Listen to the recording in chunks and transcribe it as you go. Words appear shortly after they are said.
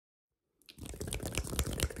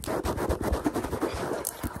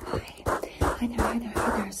hi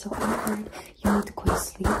there. So I heard you need to go to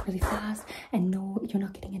sleep really fast, and no, you're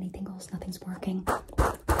not getting any tingles. Nothing's working. It's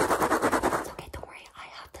okay. Don't worry. I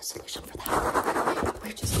have the solution for that.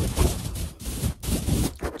 We're just going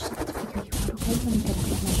to figure you out. Okay. Let me get a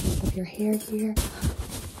good measurement of your hair here.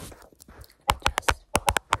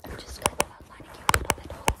 I'm just kind of outlining you a little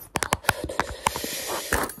bit.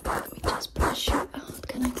 Let me just brush you out.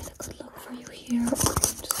 Can I get a good look for you here? Okay, I'm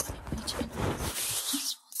just going to reach in.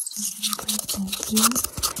 Great, thank you.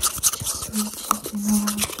 Just reaching in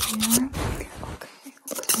around here. Okay.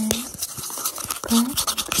 Good.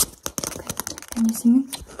 Can you see me?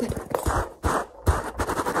 Good.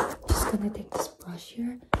 Just gonna take this brush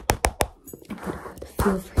here. I'm gonna get a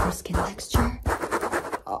feel for your skin texture.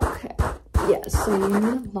 Okay. Yeah, so you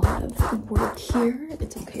need a lot of work here.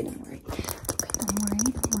 It's okay, don't worry. Okay, don't worry.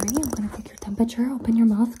 I'm gonna take your temperature. Open your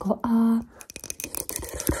mouth. Go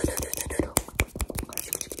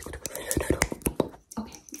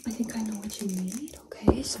Okay, I think I know what you need.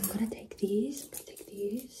 Okay, so I'm gonna take these.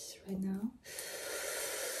 Right now.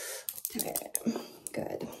 Okay,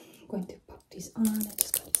 good. I'm going to pop these on. I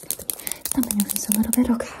just got to stamp your face a little bit.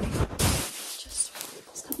 Okay. Just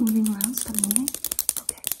stop moving around. Stop moving.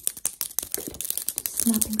 Okay. Good.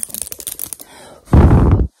 Snapping.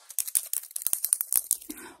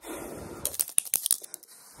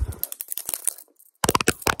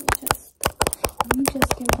 Let me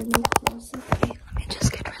just get really close. Okay. Let me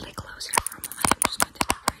just get really close here for a moment. I'm just going to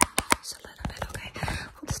cover your face a little bit. Okay.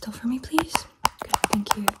 Hold still for me, please. Good.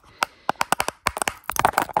 Thank you.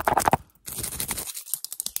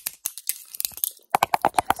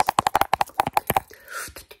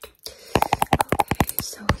 Okay,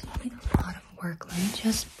 so you need a lot of work. Let me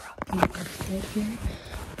just prop you a little bit here.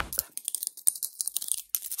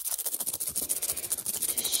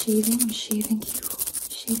 Just shaving. I'm shaving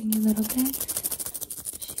you a little bit.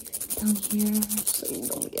 Shaving down here so you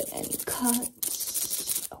don't get any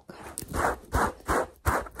cuts. Okay.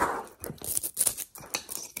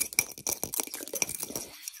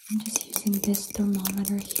 I'm just using this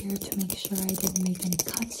thermometer here to make sure I didn't make any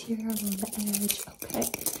cuts here along the edge. Okay.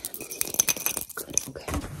 Good. Okay.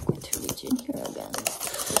 I'm going to reach in here again.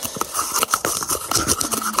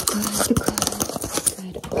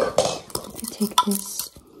 Good. Okay. To take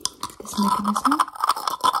this mechanism.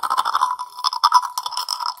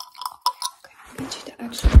 Okay. I get you to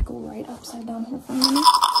actually go right upside down here for a minute.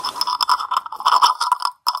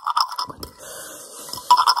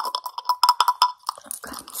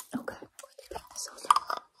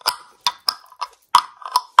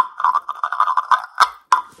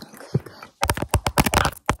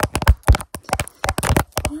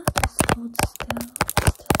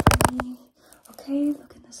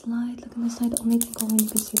 Only tinkle when you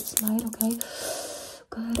can see this light, okay?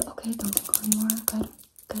 Good, okay, don't tinkle anymore. Good.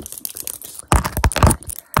 I'm just going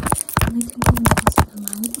to only tinkle when you can see the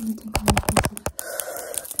light. Only tinkle when you can see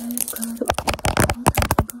the good.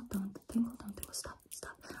 Okay, don't tinkle. Stop.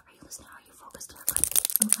 Are you listening? Are you focused here? Good.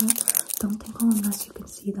 Okay. Don't tinkle unless you can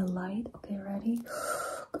see the light. Okay, ready?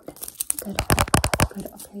 Good.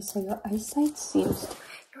 Okay, so your eyesight seems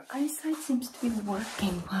to be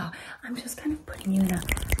working. Wow. I'm just kind of putting you in a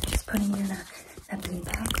bean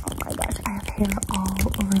bag. Oh my gosh, I have hair all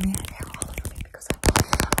over me. Because I'm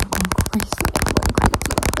going crazy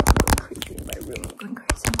in my room. And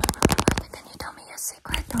then you tell me your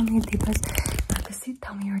secret. Tell me your deepest, darkest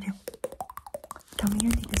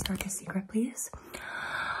darkest secret, please.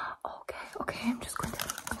 Okay. I'm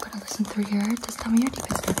gonna listen through here. Just tell me your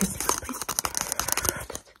deepest, darkest secret, please.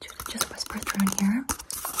 Just whisper through in here.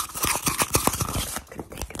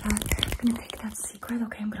 I'm gonna take that secret.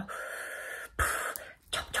 Okay, I'm gonna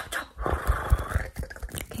chop.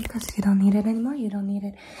 Okay, because you don't need it anymore. You don't need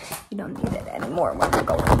it anymore when we're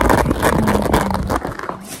going. I'm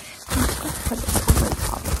just going to put this over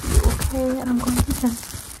top of you, okay? And I'm going to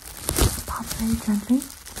just pop very gently.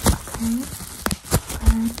 Okay.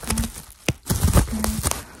 Good.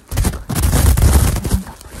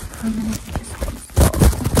 For a minute, just hold still.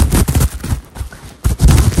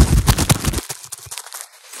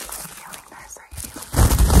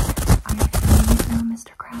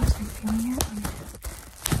 Mr. Krabs, are you feeling it? I'm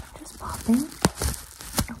just popping.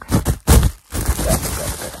 Okay. Good.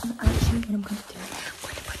 Actually, what I'm going to do, I'm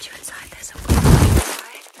going to put you inside this. I'm going to put you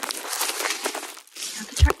inside. Now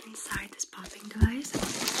that you're inside this popping device,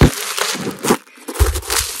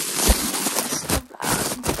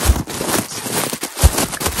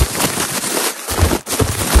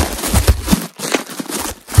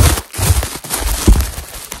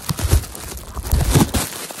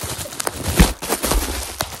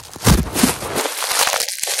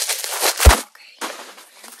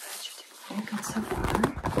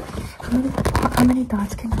 How many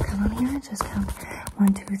dots can you count on here? Just count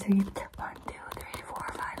 1, 2, 3, 1, 2, 3, 4,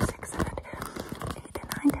 5, 6, 7, 8,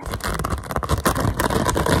 9, 10.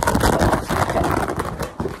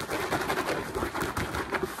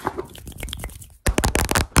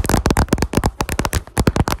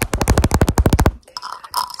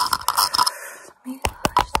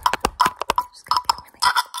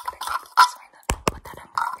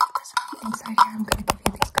 Inside here, I'm gonna give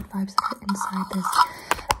you these good vibes that are inside this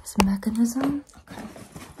mechanism. Okay.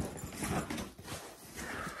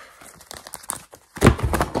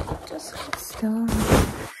 Just hold still.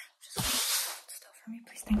 Just hold still for me,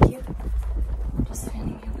 please. Thank you. I'm just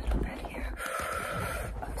fanning you a little bit here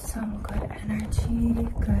of some good energy.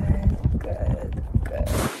 Good.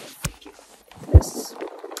 Thank you. This.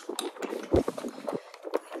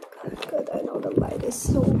 Good. I know the light is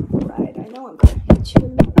so bright. I know I'm gonna hit you a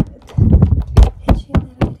little bit. Hit you a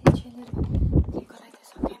little bit. Okay, go like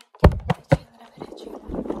this, okay? Hit you a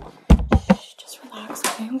little bit. Shh, just relax,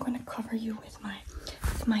 okay? I'm gonna cover you with my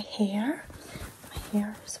hair. My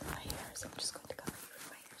hairs. I'm just going to cover you with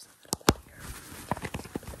my hairs a little bit here.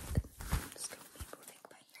 I'm just gonna be moving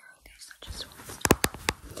my hair, okay? So just hold still.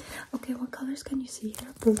 Okay, what colors can you see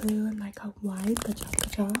here? Blue and like a white. Good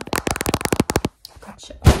job.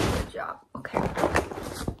 Gotcha. Good job. Okay.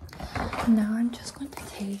 Now I'm just going to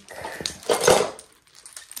take this.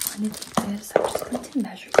 I'm just going to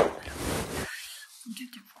measure you a little bit. 1, 2,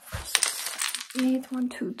 3, 4, 5, 6, 8. 1,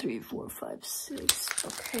 2, 3, 4, 5, 6.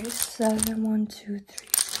 Okay, 7. 1, 2, 3,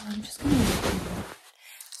 4. I'm just going to measure you a little bit.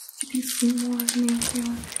 You can see more of me if you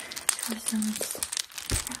want. 2, 7, 6.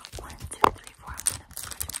 1, 2, 3, 4.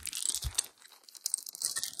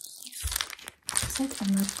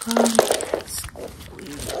 And let go.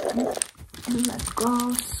 Squeeze. And let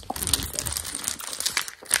go.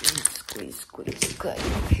 Squeeze. Good.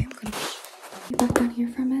 Okay, I'm gonna put you back down here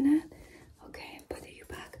for a minute. Okay, put you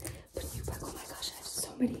back. Oh my gosh, I have so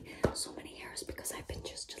many hairs because I've been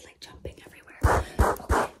just like jumping everywhere. Okay,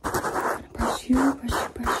 I'm gonna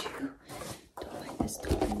brush you. Don't mind this.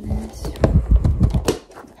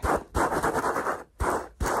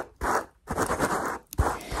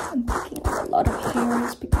 I'm picking up a lot of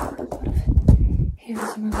hairs because I have a lot of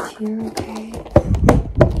hairs around here, okay?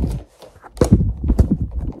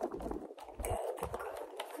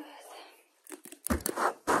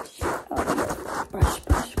 Brush.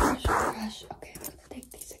 Okay, I'm gonna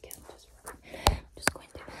take these again. I'm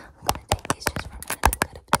gonna take these just for a minute.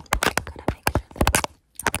 Gotta make sure that.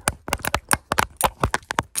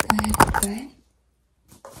 Good.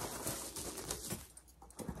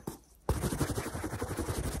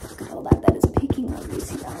 Look at all that is peeking out. You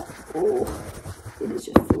see that? Oh, it is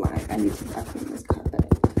just flying. I need to vacuum this carpet.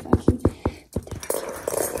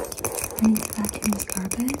 I need to vacuum this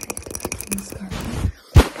carpet.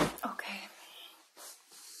 Okay.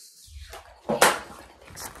 I'm gonna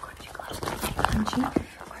take some crunchy gloves.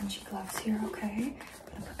 Crunchy gloves here, okay?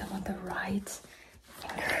 I'm gonna put them on the right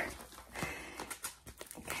finger.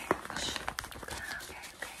 Okay.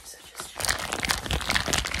 So just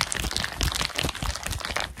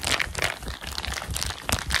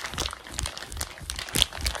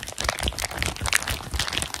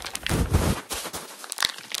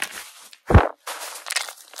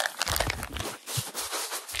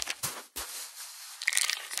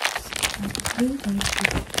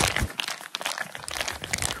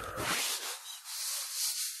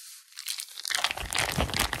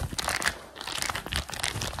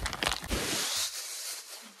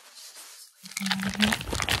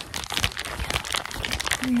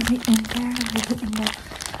really in there.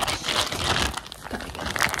 Gotta get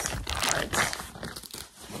it towards.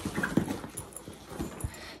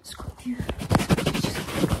 Scoop you.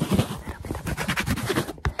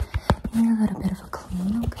 A little bit of a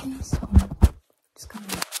clean, okay? So I'm just gonna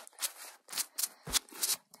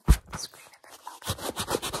the screen a bit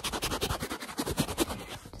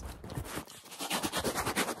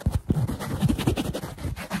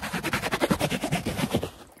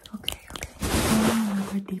Okay.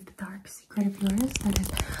 Another deep dark secret of yours that is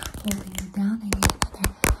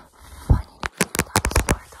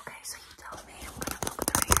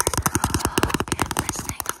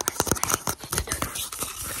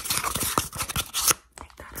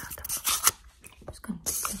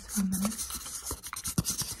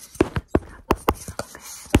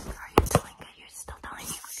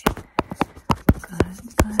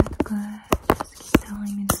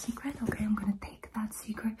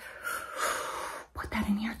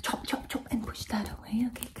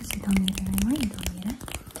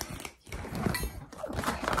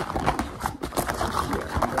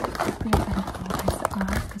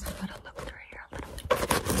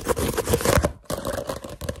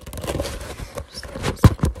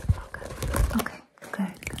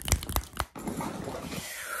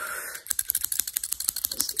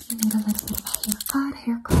You need a little bit of a haircut,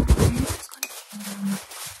 okay? Just going to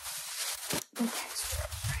the texture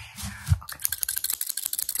of your hair, okay?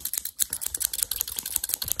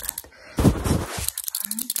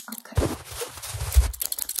 Okay.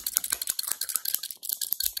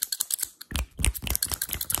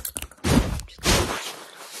 Just gonna push a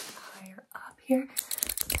little higher up here.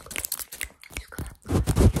 Just gonna put the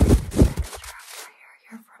texture of your hair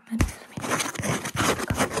here for a minute.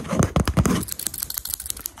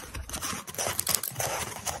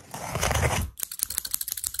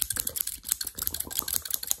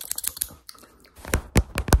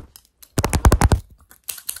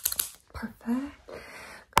 Perfect.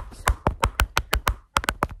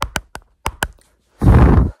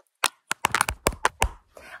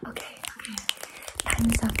 Okay.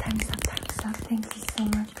 Time's up. Thank you so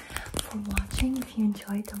much for watching. If you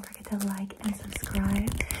enjoyed, don't forget to like and subscribe.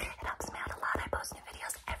 It helps me out a lot. I post new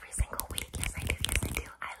videos every single week. Yes, I do.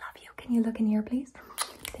 I love you. Can you look in here, please?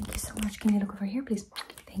 Thank you so much. Can you look over here, please?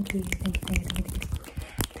 Thank you.